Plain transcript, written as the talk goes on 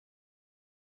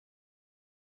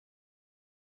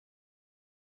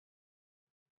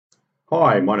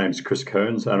Hi, my name is Chris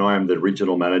Kearns and I am the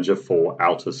Regional Manager for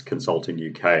Altis Consulting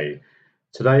UK.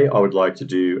 Today I would like to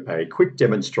do a quick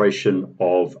demonstration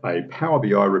of a Power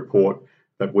BI report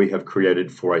that we have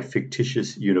created for a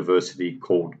fictitious university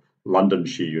called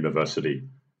Londonshire University.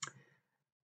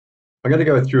 I'm going to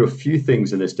go through a few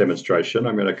things in this demonstration.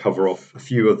 I'm going to cover off a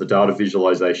few of the data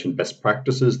visualization best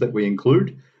practices that we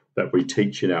include, that we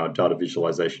teach in our data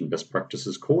visualization best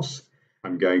practices course.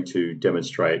 I'm going to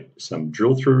demonstrate some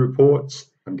drill-through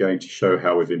reports. I'm going to show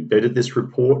how we've embedded this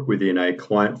report within a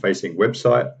client-facing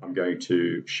website. I'm going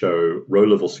to show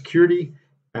row-level security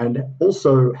and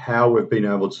also how we've been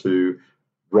able to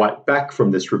write back from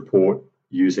this report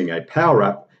using a Power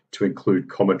App to include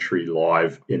commentary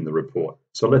live in the report.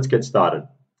 So let's get started.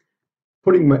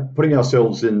 Putting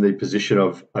ourselves in the position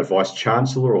of a Vice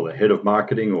Chancellor or the Head of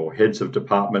Marketing or Heads of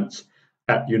Departments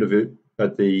at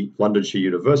the Londonshire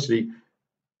University,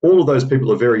 all of those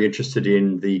people are very interested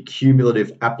in the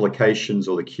cumulative applications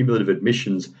or the cumulative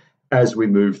admissions as we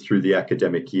move through the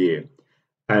academic year.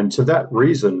 And to that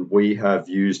reason, we have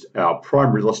used our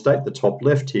prime real estate, the top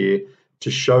left here,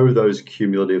 to show those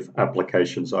cumulative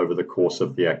applications over the course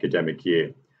of the academic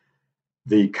year.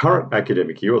 The current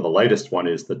academic year, or the latest one,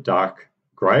 is the dark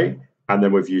grey, and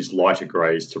then we've used lighter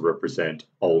greys to represent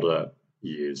older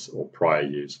years or prior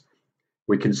years.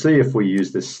 We can see if we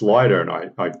use this slider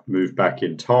and I move back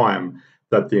in time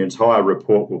that the entire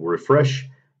report will refresh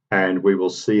and we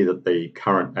will see that the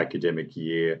current academic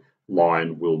year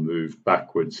line will move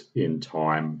backwards in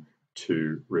time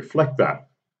to reflect that.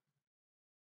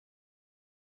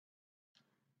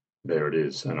 There it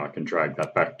is, and I can drag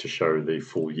that back to show the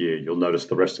full year. You'll notice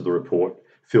the rest of the report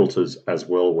filters as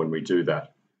well when we do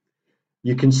that.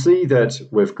 You can see that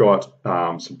we've got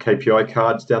some KPI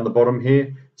cards down the bottom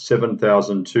here.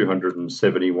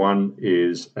 7,271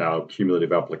 is our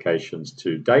cumulative applications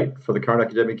to date for the current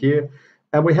academic year,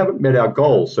 and we haven't met our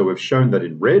goal, so we've shown that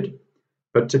in red.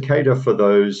 But to cater for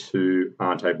those who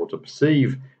aren't able to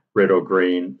perceive red or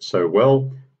green so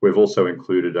well, we've also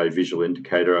included a visual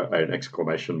indicator, an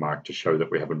exclamation mark, to show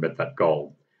that we haven't met that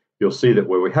goal. You'll see that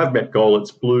where we have met goal, it's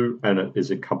blue, and it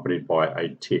is accompanied by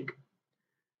a tick.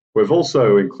 We've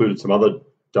also included some other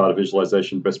data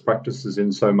visualization best practices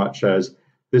in so much as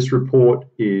this report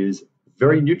is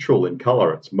very neutral in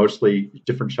color. It's mostly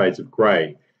different shades of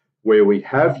gray. Where we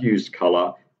have used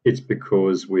color, it's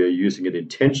because we're using it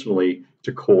intentionally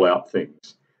to call out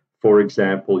things. For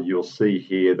example, you'll see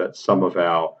here that some of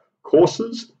our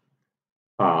courses,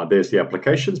 there's the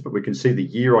applications, but we can see the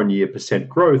year-on-year percent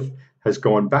growth has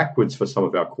gone backwards for some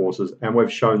of our courses, and we've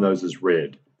shown those as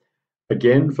red.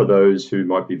 Again, for those who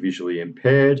might be visually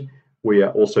impaired, we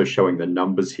are also showing the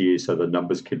numbers here, so the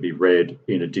numbers can be read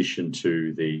in addition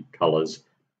to the colors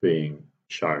being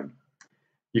shown.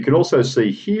 You can also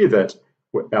see here that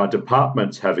our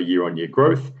departments have a year-on-year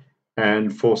growth,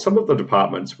 and for some of the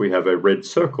departments, we have a red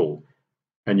circle.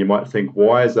 And you might think,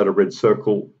 why is that a red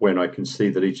circle when I can see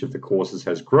that each of the courses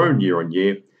has grown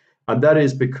year-on-year? And that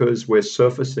is because we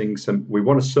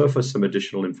want to surface some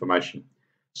additional information.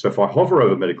 So if I hover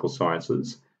over medical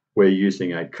sciences, we're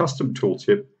using a custom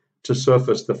tooltip to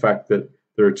surface the fact that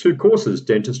there are two courses,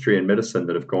 dentistry and medicine,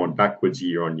 that have gone backwards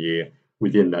year on year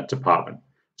within that department.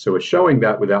 So we're showing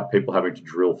that without people having to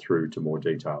drill through to more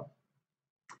detail.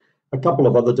 A couple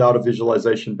of other data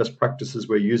visualization best practices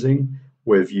we're using.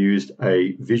 We've used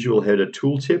a visual header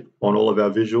tooltip on all of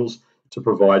our visuals to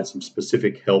provide some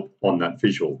specific help on that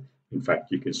visual. In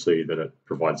fact, you can see that it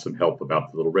provides some help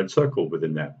about the little red circle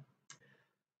within that.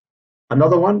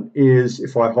 Another one is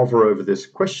if I hover over this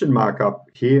question mark up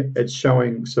here, it's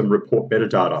showing some report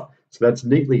metadata. So that's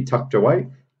neatly tucked away.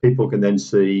 People can then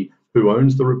see who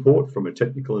owns the report from a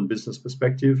technical and business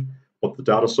perspective, what the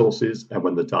data source is, and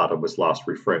when the data was last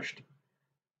refreshed.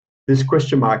 This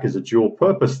question mark is a dual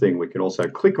purpose thing. We can also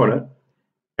click on it,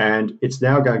 and it's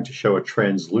now going to show a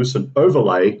translucent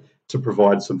overlay to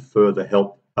provide some further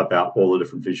help about all the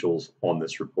different visuals on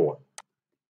this report.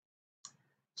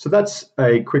 So that's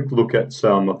a quick look at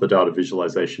some of the data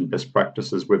visualization best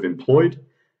practices we've employed.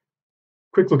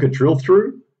 Quick look at drill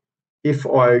through. If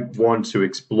I want to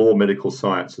explore medical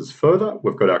sciences further,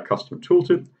 we've got our custom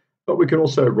tooltip, but we can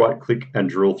also right click and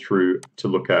drill through to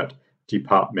look at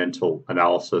departmental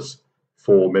analysis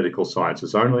for medical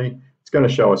sciences only. It's going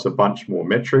to show us a bunch more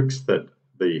metrics that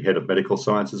the head of medical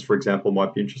sciences, for example,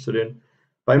 might be interested in.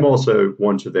 They may also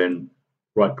want to then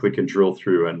right click and drill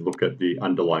through and look at the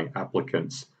underlying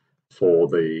applicants for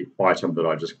the item that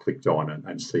I just clicked on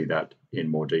and see that in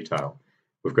more detail.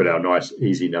 We've got our nice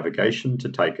easy navigation to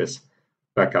take us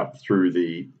back up through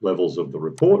the levels of the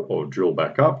report or drill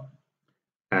back up.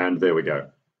 And there we go.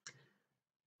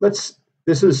 Let's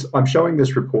I'm showing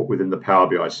this report within the Power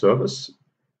BI service.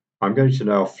 I'm going to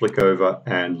now flick over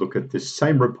and look at this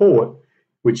same report,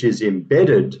 which is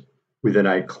embedded within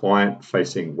a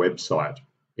client-facing website.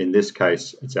 In this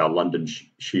case, it's our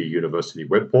Londonshire University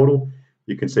web portal.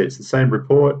 You can see it's the same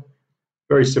report,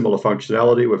 very similar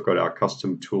functionality. We've got our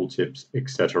custom tooltips,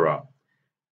 etc.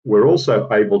 We're also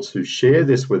able to share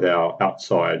this with our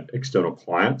outside external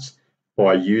clients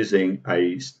by using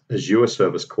a Azure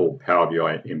service called Power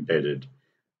BI Embedded.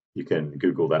 You can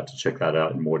Google that to check that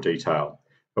out in more detail.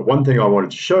 But one thing I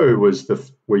wanted to show was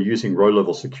we're using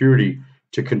row-level security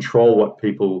to control what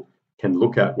people can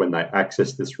look at when they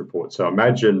access this report. So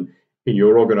imagine in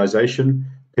your organization,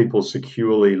 people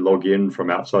securely log in from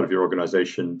outside of your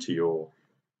organization to your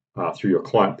through your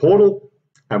client portal.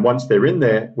 And once they're in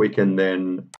there, we can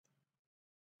then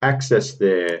access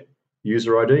their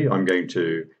user ID. I'm going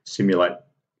to simulate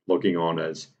logging on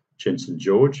as Jensen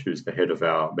George, who's the head of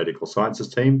our medical sciences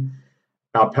team.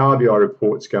 Our Power BI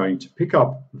report's going to pick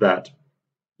up that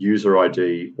user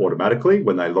ID automatically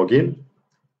when they log in.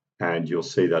 And you'll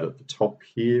see that at the top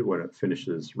here, when it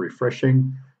finishes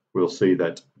refreshing, we'll see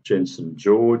that Jensen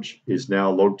George is now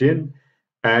logged in.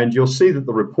 And you'll see that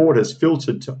the report has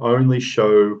filtered to only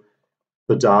show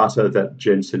the data that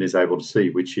Jensen is able to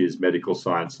see, which is medical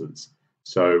sciences.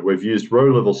 So we've used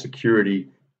row-level security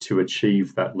to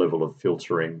achieve that level of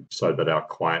filtering so that our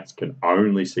clients can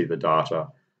only see the data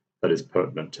that is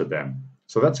pertinent to them.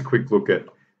 So that's a quick look at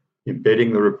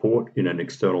embedding the report in an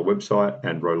external website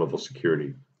and row-level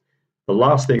security. The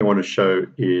last thing I want to show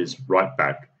is write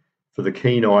back. For the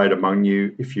keen-eyed among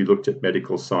you, if you looked at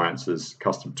medical sciences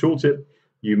custom tooltip,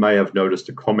 you may have noticed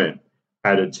a comment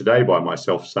added today by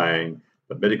myself saying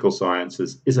that medical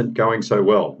sciences isn't going so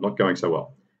well, not going so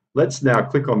well. Let's now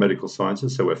click on medical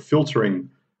sciences. So we're filtering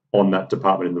on that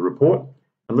department in the report.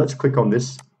 And let's click on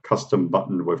this custom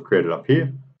button we've created up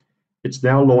here. It's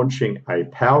now launching a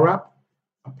Power App.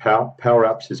 Power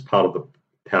Apps is part of the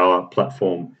Power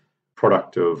Platform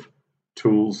product of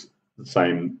tools, the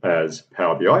same as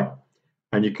Power BI.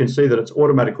 And you can see that it's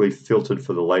automatically filtered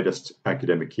for the latest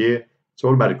academic year. It's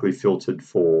automatically filtered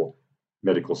for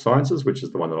medical sciences, which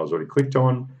is the one that I was already clicked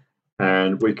on.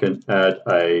 And we can add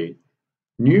a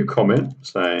new comment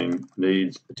saying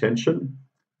needs attention.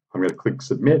 I'm going to click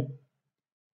submit.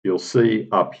 You'll see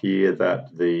up here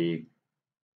that the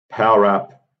Power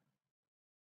App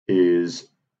is,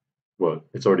 well,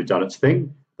 it's already done its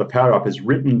thing. The Power App has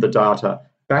written the data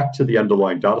back to the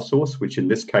underlying data source, which in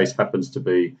this case happens to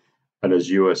be an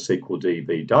Azure SQL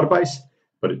DB database,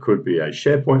 but it could be a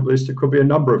SharePoint list. It could be a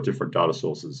number of different data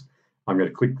sources. I'm going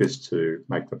to click this to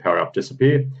make the Power App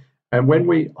disappear. And when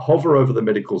we hover over the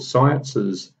medical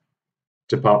sciences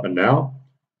department now,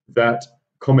 that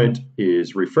comment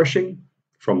is refreshing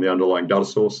from the underlying data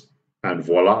source, and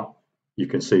voila, you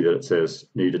can see that it says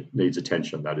needs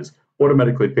attention. That is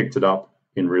automatically picked it up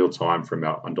in real time from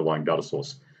our underlying data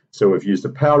source. So we've used the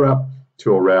Power App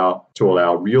to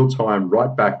allow real-time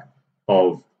write back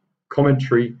of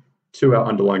commentary to our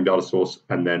underlying data source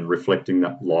and then reflecting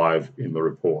that live in the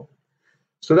report.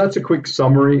 So that's a quick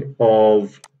summary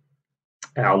of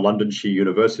our Londonshire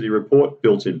University report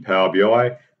built in Power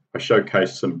BI. I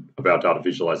showcased some of our data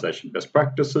visualization best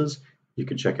practices. You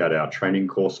can check out our training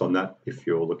course on that if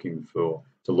you're looking to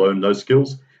learn those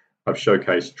skills. I've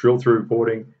showcased drill-through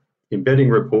reporting, embedding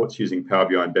reports using Power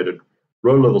BI embedded,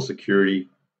 row-level security,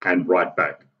 and write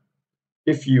back.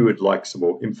 If you would like some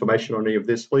more information on any of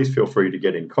this, please feel free to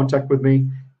get in contact with me,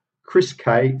 Chris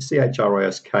K,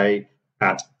 CHRISK,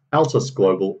 at Altis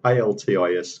Global,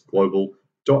 ALTIS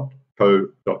Global.co.uk.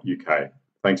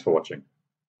 Thanks for watching.